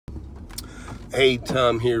Hey,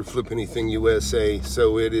 Tom here, Flip Anything USA.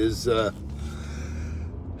 So it is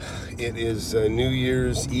New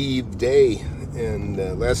Year's Eve day and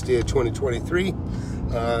last day of 2023.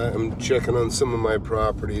 I'm checking on some of my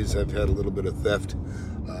properties. I've had a little bit of theft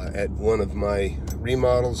at one of my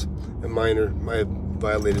remodels. I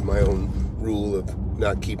violated my own rule of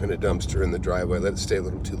not keeping a dumpster in the driveway. Let it stay a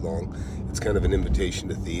little too long. It's kind of an invitation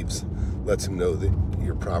to thieves. Lets them know that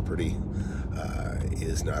your property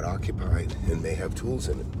is not occupied and may have tools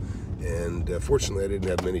in it. And fortunately I didn't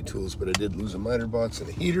have many tools, but I did lose a miter box and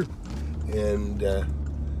a heater, and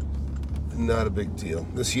not a big deal.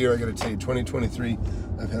 This year, I gotta tell you, 2023,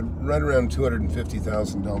 I've had right around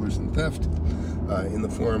 $250,000 in theft in the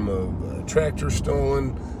form of tractor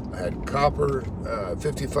stolen. I had copper,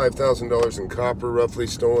 $55,000 in copper roughly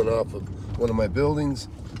stolen off of one of my buildings.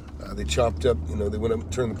 They chopped up, they went up,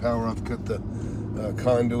 turned the power off, cut the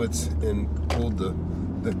conduits, and pulled the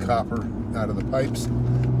copper out of the pipes,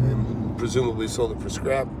 and presumably sold it for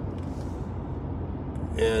scrap.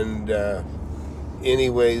 And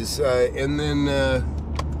anyways, and then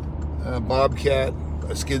a bobcat,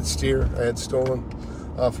 a skid steer I had stolen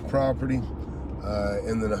off of property,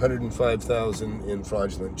 and then $105,000 in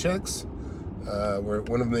fraudulent checks, where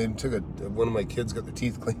one of them one of my kids got their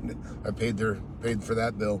teeth cleaned. I paid for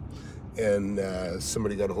that bill, and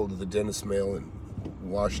somebody got a hold of the dentist mail and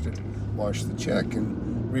washed the check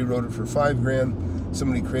and rewrote it for $5,000.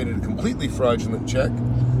 Somebody created a completely fraudulent check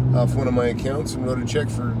off one of my accounts and wrote a check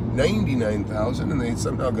for $99,000, and they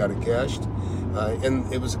somehow got it cashed, and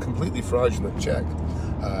it was a completely fraudulent check.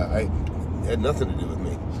 I had nothing to do with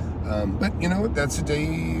me. But you know what? That's the day,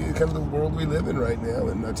 kind of the world we live in right now.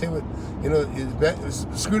 And I'll tell you what, as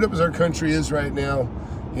screwed up as our country is right now,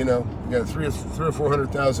 we got 300,000 or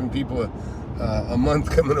 400,000 people a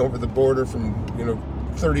month coming over the border from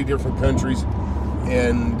 30 different countries,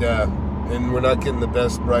 and we're not getting the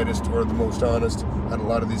best, brightest, or the most honest out of a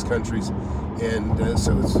lot of these countries, and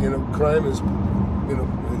so it's crime is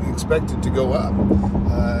expected to go up,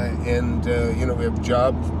 and we have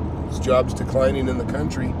jobs declining in the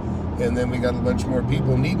country, and then we got a bunch more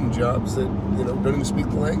people needing jobs that don't even speak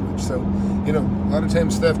the language. So a lot of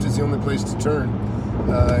times theft is the only place to turn,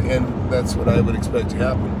 and that's what I would expect to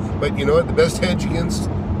happen. But you know what? The best hedge against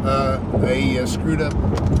a screwed up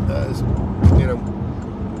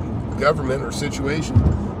government or situation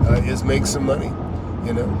is make some money.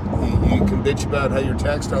 You can bitch about how your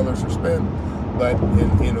tax dollars are spent, but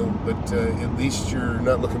at least you're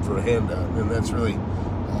not looking for a handout, and that's really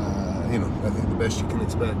I think the best you can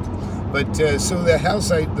expect. But so the house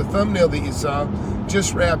the thumbnail that you saw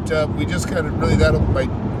just wrapped up. We just got it really, by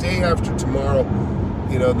day after tomorrow,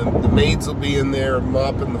 the maids will be in there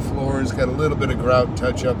mopping the floors, got a little bit of grout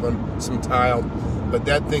touch up on some tile, but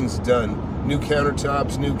that thing's done. New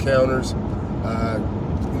countertops, new counters,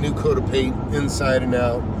 new coat of paint inside and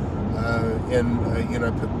out, and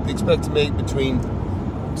I expect to make between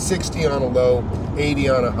 60 on a low, 80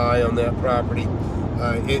 on a high on that property.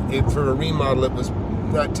 For a remodel, it was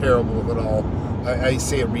not terrible at all. I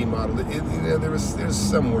say a remodel. There's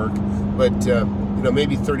some work, but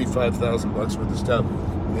maybe $35,000 worth of stuff,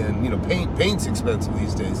 and paint's expensive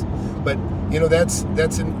these days. But that's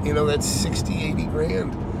 60, 80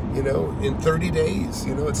 grand. In 30 days.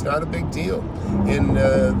 It's not a big deal. And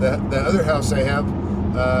the other house I have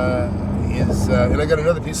is, and I got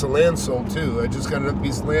another piece of land sold too. I just got another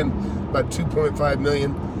piece of land, about $2.5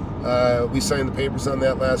 million. We signed the papers on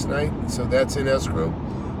that last night, so that's in escrow.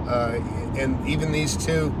 And even these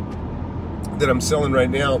two that I'm selling right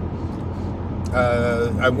now,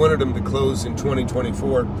 I wanted them to close in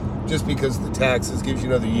 2024, just because the taxes gives you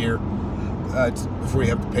another year before you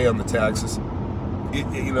have to pay on the taxes.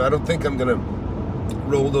 I don't think I'm gonna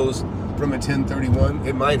roll those from a 1031.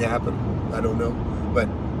 It might happen, I don't know, but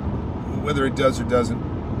whether it does or doesn't,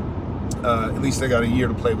 at least I got a year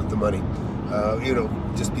to play with the money.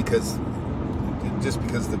 Just because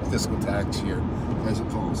the fiscal tax year as it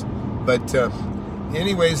falls. But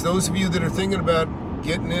anyways, those of you that are thinking about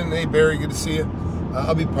getting in, hey Barry, good to see you.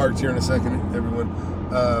 I'll be parked here in a second, everyone.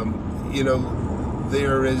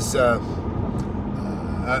 There is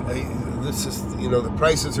this is the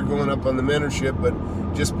prices are going up on the mentorship, but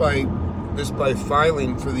just by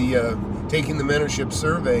filing for the taking the mentorship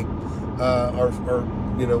survey, go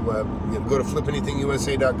to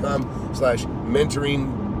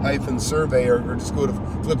flipanythingusa.com/mentoring-survey, or just go to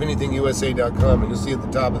flipanythingusa.com, and you'll see at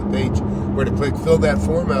the top of the page where to click fill that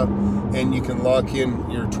form out, and you can lock in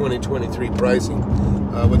your 2023 pricing,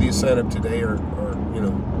 whether you sign up today or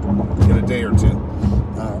in a day or two.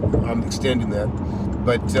 I'm extending that,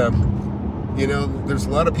 but there's a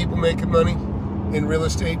lot of people making money. in real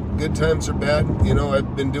estate, good times or bad. You know,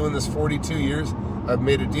 I've been doing this 42 years. I've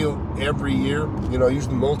made a deal every year, you know,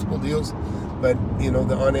 usually multiple deals. But, you know,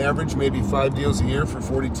 on average, maybe 5 deals a year for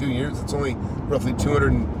 42 years. It's only roughly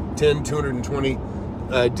 210, 220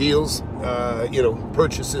 deals, you know,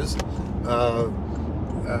 purchases,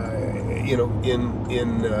 you know,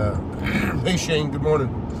 hey Shane, good morning.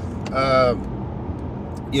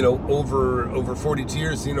 You know, over 42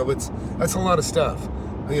 years, you know, that's a lot of stuff.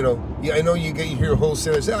 You know, yeah, I know you hear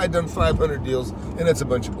wholesalers say, I've done 500 deals, and that's a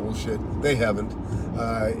bunch of bullshit. They haven't.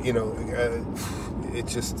 You know,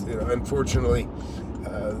 it's just, you know, unfortunately,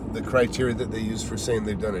 the criteria that they use for saying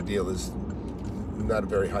they've done a deal is not a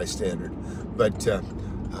very high standard. But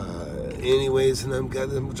anyways, and I'm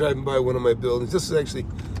driving by one of my buildings. This is actually,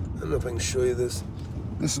 I don't know if I can show you this.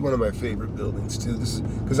 This is one of my favorite buildings too. This is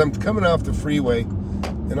because I'm coming off the freeway,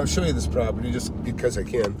 and I'll show you this property just because I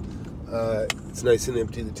can. It's nice and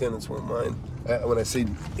empty. The tenants won't mind. When I say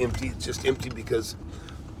empty, it's just empty because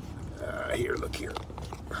here, look here.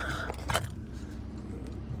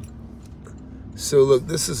 So look,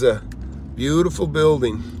 this is a beautiful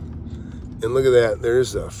building, and look at that.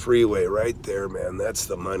 There's a freeway right there, man. That's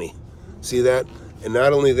the money. See that? And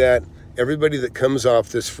not only that, everybody that comes off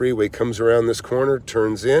this freeway comes around this corner,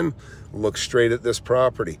 turns in, looks straight at this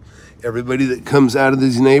property. Everybody that comes out of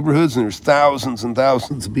these neighborhoods, and there's thousands and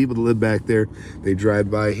thousands of people that live back there, they drive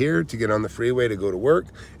by here to get on the freeway to go to work,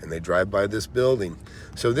 and they drive by this building.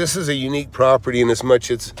 So this is a unique property in as much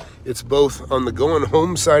it's both on the going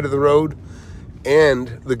home side of the road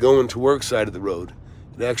and the going to work side of the road.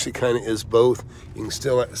 It actually kind of is both. You can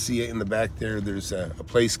still see it in the back there. There's a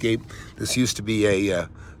playscape. This used to be a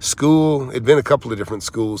school. It'd been a couple of different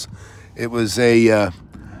schools. It was and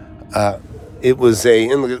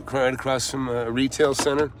look, right across from a retail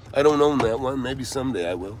center. I don't own that one. Maybe someday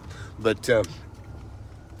I will. But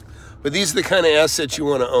these are the kind of assets you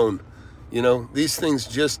want to own. You know, these things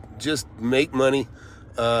just make money,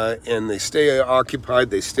 and they stay occupied.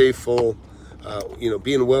 They stay full. You know,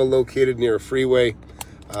 being well located near a freeway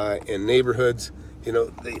and neighborhoods, you know,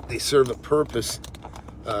 they serve a purpose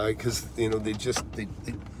because, you know, they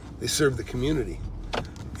serve the community,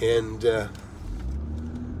 and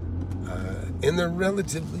they're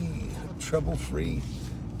relatively trouble-free,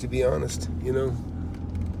 to be honest. You know,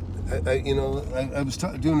 I was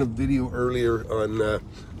doing a video earlier on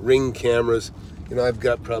Ring cameras. You know, I've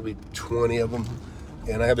got probably 20 of them.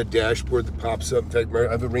 And I have a dashboard that pops up. In fact, I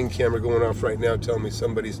have a Ring camera going off right now telling me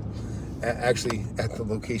somebody's actually at the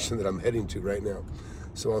location that I'm heading to right now.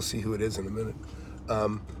 So I'll see who it is in a minute.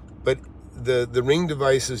 But the Ring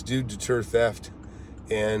devices do deter theft.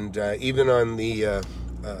 And even on the,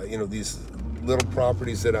 you know, these little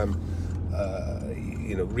properties that I'm,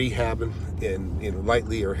 you know, rehabbing, and, you know,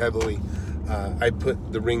 lightly or heavily, I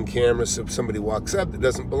put the Ring camera, so if somebody walks up that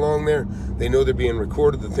doesn't belong there, they know they're being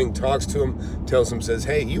recorded. The thing talks to them, tells them, says,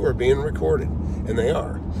 hey, you are being recorded. And they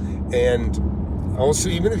are. And also,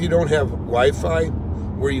 even if you don't have Wi-Fi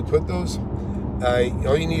where you put those,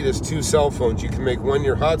 all you need is 2 cell phones. You can make one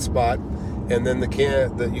your hotspot, and then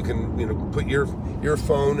you can, you know, put your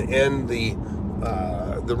phone and the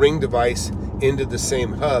Ring device into the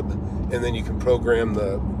same hub, and then you can program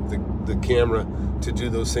the camera to do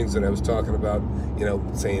those things that I was talking about, you know,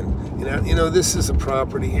 saying, you know, this is a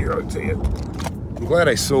property here, I'll tell you. I'm glad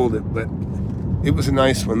I sold it, but it was a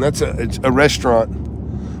nice one. That's a restaurant.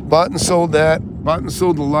 Bought and sold that, bought and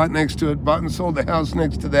sold the lot next to it, bought and sold the house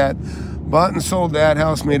next to that, bought and sold that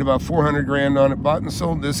house, made about 400 grand on it, bought and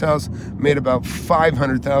sold this house, made about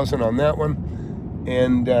 500,000 on that one.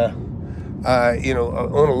 And, you know, I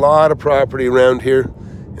own a lot of property around here.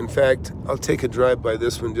 In fact, I'll take a drive by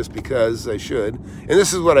this one just because I should. And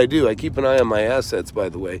this is what I do. I keep an eye on my assets, by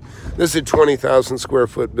the way. This is a 20,000 square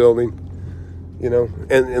foot building, you know.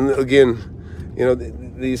 And again, you know,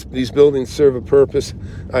 these buildings serve a purpose.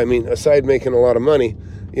 I mean, aside making a lot of money,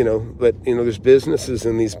 you know, but, you know, there's businesses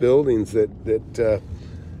in these buildings that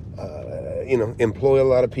you know, employ a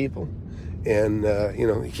lot of people. And, you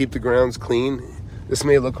know, keep the grounds clean. This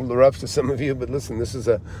may look rough to some of you, but listen, this is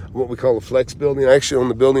what we call a flex building. I actually own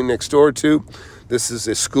the building next door too. This is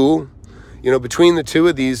a school. You know, between the two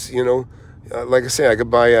of these, you know, like I say, I could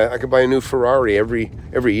buy a new Ferrari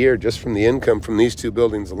every year just from the income from these two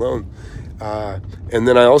buildings alone. And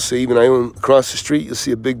then I also I own across the street. You'll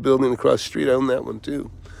see a big building across the street. I own that one too.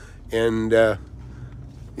 And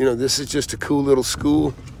you know, this is just a cool little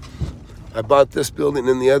school. I bought this building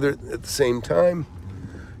and the other at the same time.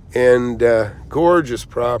 And gorgeous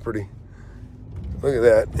property. Look at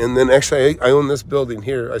that. And then actually I own this building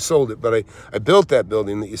here. I sold it, but I built that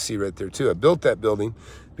building that you see right there too. I built that building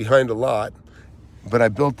behind a lot, But I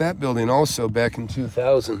built that building also back in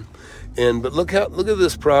 2000. But look at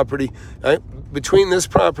this property. Between this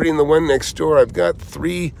property and the one next door, I've got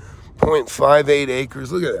 3.58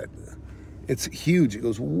 acres. Look at that. It's huge. It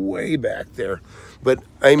goes way back there. But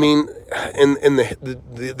I mean, and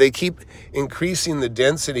they keep increasing the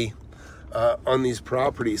density on these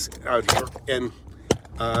properties out here, and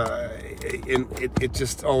it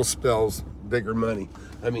just all spells bigger money.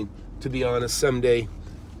 I mean, to be honest, someday,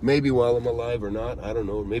 maybe while I'm alive or not, I don't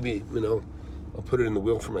know. Maybe, you know, I'll put it in the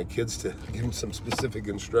will for my kids to give them some specific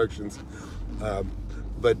instructions.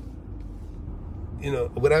 But you know,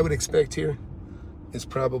 what I would expect here is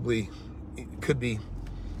probably, it could be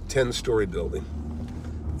 10-story building,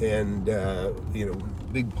 and you know,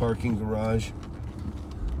 big parking garage,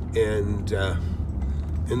 and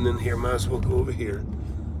then here, might as well go over here.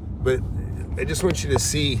 But I just want you to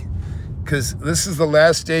see, because this is the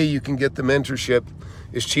last day you can get the mentorship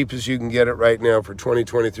as cheap as you can get it right now for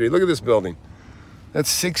 2023. Look at this building. That's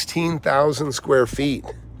 16,000 square feet.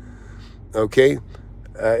 Okay.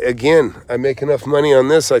 Again, I make enough money on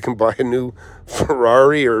this, I can buy a new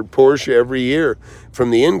Ferrari or Porsche every year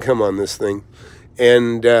from the income on this thing.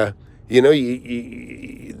 And you know,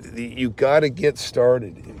 you got to get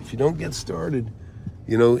started. If you don't get started,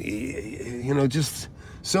 you know, just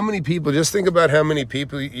so many people. Just think about how many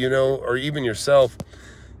people, you know, or even yourself,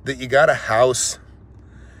 that you got a house,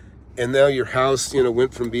 and now your house, you know,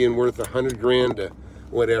 went from being worth $100,000 to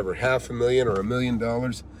whatever, $500,000 or $1 million,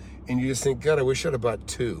 and you just think, God, I wish I'd have bought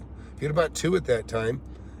two. If you'd have bought two at that time,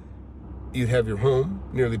 you'd have your home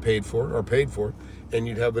nearly paid for, and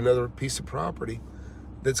you'd have another piece of property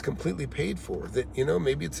that's completely paid for. That, you know,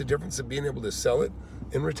 maybe it's the difference of being able to sell it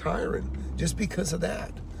and retiring just because of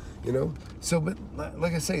that, you know. So, but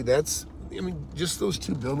like I say, that's, I mean, just those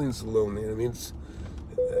two buildings alone, I mean,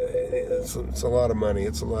 it's a lot of money.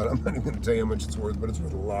 It's a lot. I'm not even going to tell you how much it's worth, but it's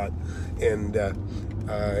worth a lot. And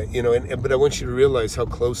you know, but I want you to realize how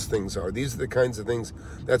close things are. These are the kinds of things.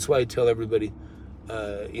 That's why I tell everybody,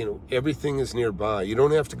 you know, everything is nearby. You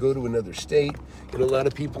don't have to go to another state. You know, a lot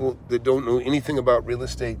of people that don't know anything about real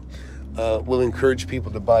estate will encourage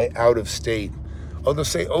people to buy out of state. Oh, they'll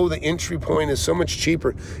say, oh, the entry point is so much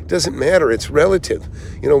cheaper. It doesn't matter. It's relative.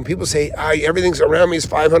 You know, when people say, everything's around me is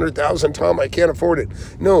 $500,000, Tom, I can't afford it.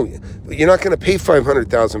 No, you're not going to pay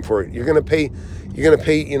 $500,000 for it. You're going to pay, you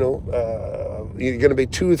know, you're going to pay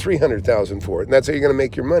 $200,000 or $300,000 for it, and that's how you're going to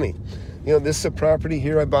make your money. You know, this is a property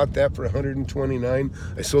here. I bought that for $129,000.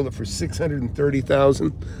 I sold it for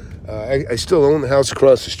 $630,000. I still own the house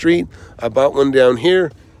across the street. I bought one down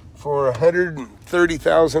here for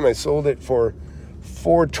 $130,000. I sold it for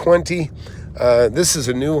 $420,000. This is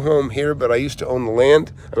a new home here, but I used to own the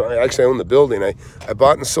land. Actually, I own the building. I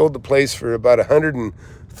bought and sold the place for about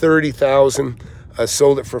 $130,000. I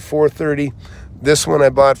sold it for $430,000. This one I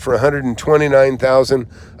bought for $129,000.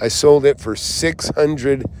 I sold it for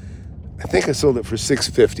 $600,000. I think I sold it for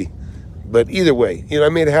 $650,000. But either way, you know, I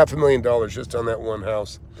made $500,000 just on that one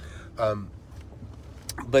house.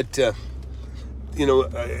 But you know,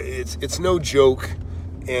 it's no joke,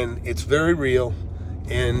 and it's very real.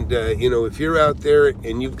 And you know, if you're out there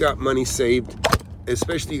and you've got money saved,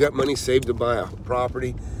 especially you got money saved to buy a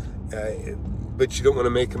property, but you don't want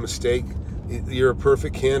to make a mistake, you're a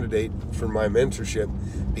perfect candidate for my mentorship,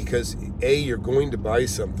 because A, you're going to buy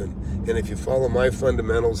something, and if you follow my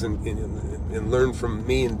fundamentals and learn from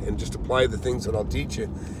me and just apply the things that I'll teach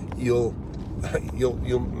you, you'll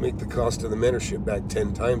make the cost of the mentorship back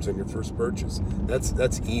 10 times on your first purchase.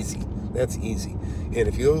 That's easy. That's easy. And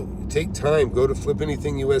if you'll take time, go to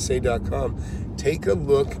flipanythingusa.com. Take a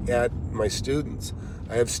look at my students.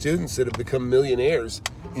 I have students that have become millionaires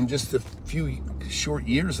in just a few short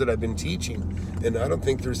years that I've been teaching. And I don't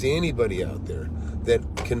think there's anybody out there that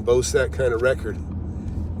can boast that kind of record.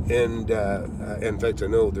 And in fact, I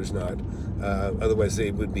know there's not. Otherwise,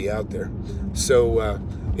 they would be out there. So,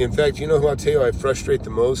 in fact, you know who I'll tell you I frustrate the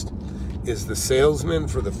most? Is the salesmen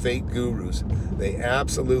for the fake gurus. They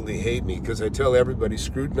absolutely hate me, because I tell everybody,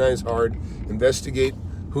 scrutinize hard, investigate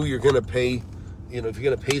who you're going to pay. You know, if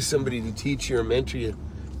you're going to pay somebody to teach you or mentor you,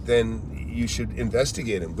 then you should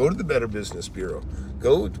investigate them. Go to the Better Business Bureau.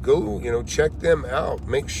 Go, you know, check them out.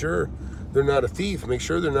 Make sure they're not a thief. Make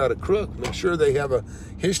sure they're not a crook. Make sure they have a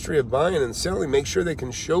history of buying and selling. Make sure they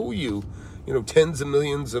can show you, you know, tens of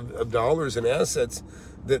millions of dollars in assets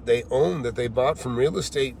that they own, that they bought from real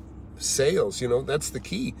estate sales. You know, that's the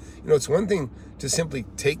key. You know, it's one thing to simply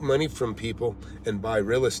take money from people and buy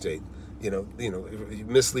real estate. You know, you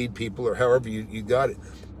mislead people or however you got it.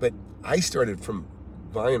 But I started from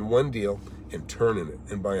buying one deal and turning it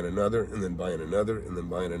and buying another and then buying another and then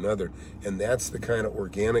buying another. And that's the kind of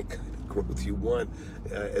organic growth you want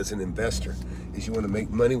as an investor, is you want to make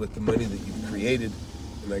money with the money that you've created.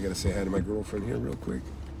 And I got to say hi to my girlfriend here real quick.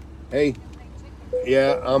 Hey.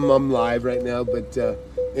 Yeah, I'm live right now, but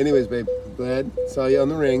anyways, babe, glad saw you on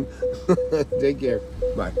the ring. Take care.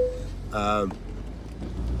 Bye.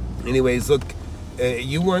 Anyways, look,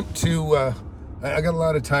 you want to, I got a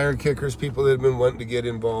lot of tire kickers, people that have been wanting to get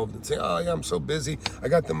involved and say, oh yeah, I'm so busy. I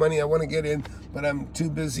got the money, I want to get in, but I'm too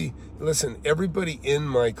busy. Listen, everybody in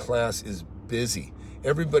my class is busy.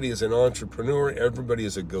 Everybody is an entrepreneur. Everybody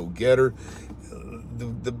is a go-getter.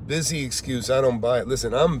 The busy excuse, I don't buy it.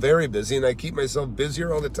 Listen, I'm very busy and I keep myself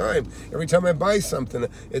busier all the time. Every time I buy something,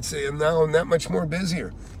 now I'm that much more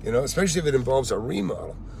busier, you know, especially if it involves a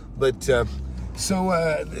remodel. But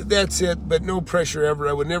so that's it, but no pressure ever.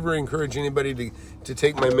 I would never encourage anybody to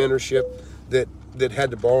take my mentorship that had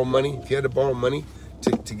to borrow money. If you had to borrow money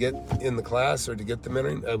to get in the class or to get the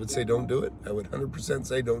mentoring, I would say don't do it. I would 100%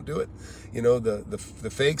 say don't do it. You know, the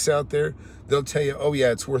fakes out there, they'll tell you, oh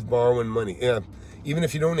yeah, it's worth borrowing money. Yeah. Even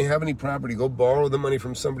if you don't have any property, go borrow the money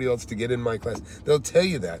from somebody else to get in my class. They'll tell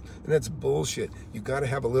you that, and that's bullshit. You've got to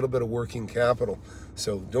have a little bit of working capital.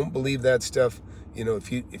 So don't believe that stuff. You know,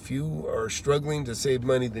 if you are struggling to save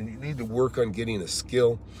money, then you need to work on getting a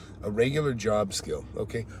skill, a regular job skill,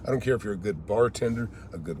 okay? I don't care if you're a good bartender,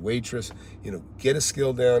 a good waitress, you know, get a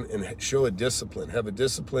skill down and show a discipline. Have a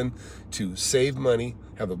discipline to save money,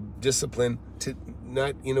 have a discipline to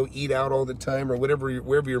not, you know, eat out all the time or whatever,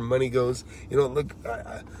 wherever your money goes. You know, look,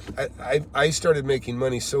 I started making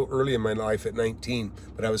money so early in my life at 19,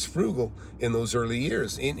 but I was frugal in those early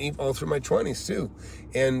years, all through my 20s too.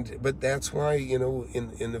 But that's why, you know,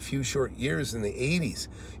 in a few short years in the 80s,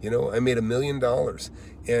 you know, I made $1 million.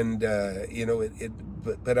 And you know,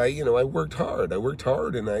 but I, you know, I worked hard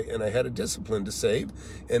and I had a discipline to save,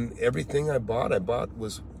 and everything I bought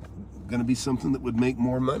was going to be something that would make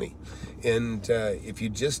more money. And if you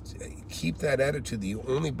just keep that attitude that you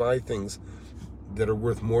only buy things that are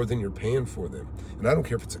worth more than you're paying for them. And I don't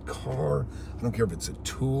care if it's a car, I don't care if it's a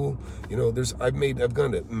tool. You know, I've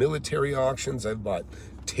gone to military auctions, I've bought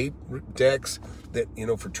tape decks that, you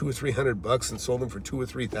know, for $200 or $300 and sold them for $2,000 or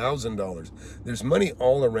 $3,000. There's money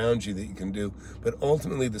all around you that you can do, but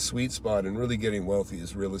ultimately the sweet spot in really getting wealthy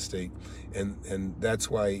is real estate. And that's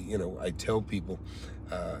why, you know, I tell people,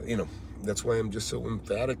 you know, that's why I'm just so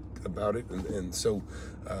emphatic about it and so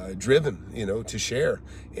driven, you know, to share.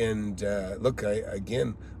 And look, I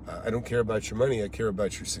don't care about your money, I care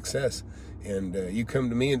about your success. And you come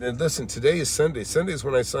to me, and listen, today is Sunday. Sunday is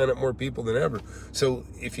when I sign up more people than ever. So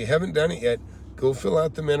if you haven't done it yet, go fill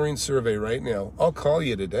out the mentoring survey right now. I'll call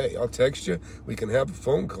you today. I'll text you. We can have a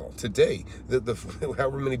phone call today.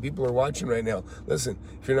 However many people are watching right now. Listen,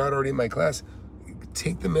 if you're not already in my class,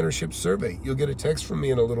 take the mentorship survey. You'll get a text from me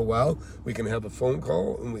in a little while. We can have a phone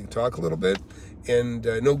call and we can talk a little bit. And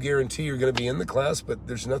no guarantee you're going to be in the class, but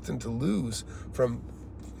there's nothing to lose from,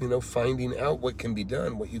 you know, finding out what can be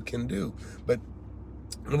done, what you can do. But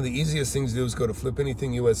one of the easiest things to do is go to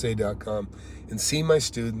flipanythingusa.com and see my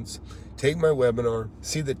students, take my webinar,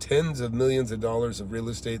 see the tens of millions of dollars of real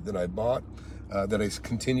estate that I bought, that I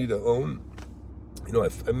continue to own. You know,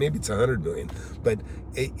 maybe it's 100 million, but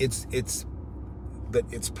it's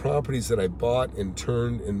properties that I bought and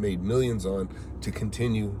turned and made millions on to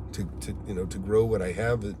continue to you know, to grow what I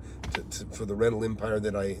have for the rental empire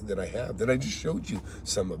that I have, that I just showed you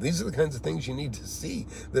some of. These are the kinds of things you need to see,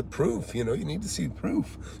 the proof, you know, you need to see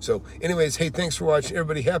proof. So anyways, hey, thanks for watching,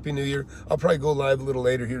 everybody. Happy New Year. I'll probably go live a little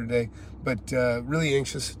later here today, but really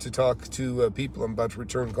anxious to talk to people. I'm about to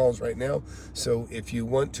return calls right now. So if you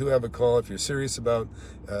want to have a call, if you're serious about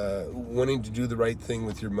wanting to do the right thing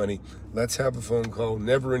with your money, let's have a phone call.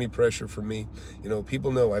 Never any pressure from me. You know,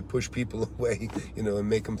 people know I push people away, you know, and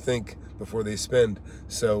make them think before they spend.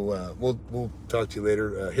 So we'll talk to you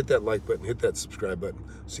later. Hit that like button, hit that subscribe button.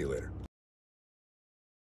 See you later.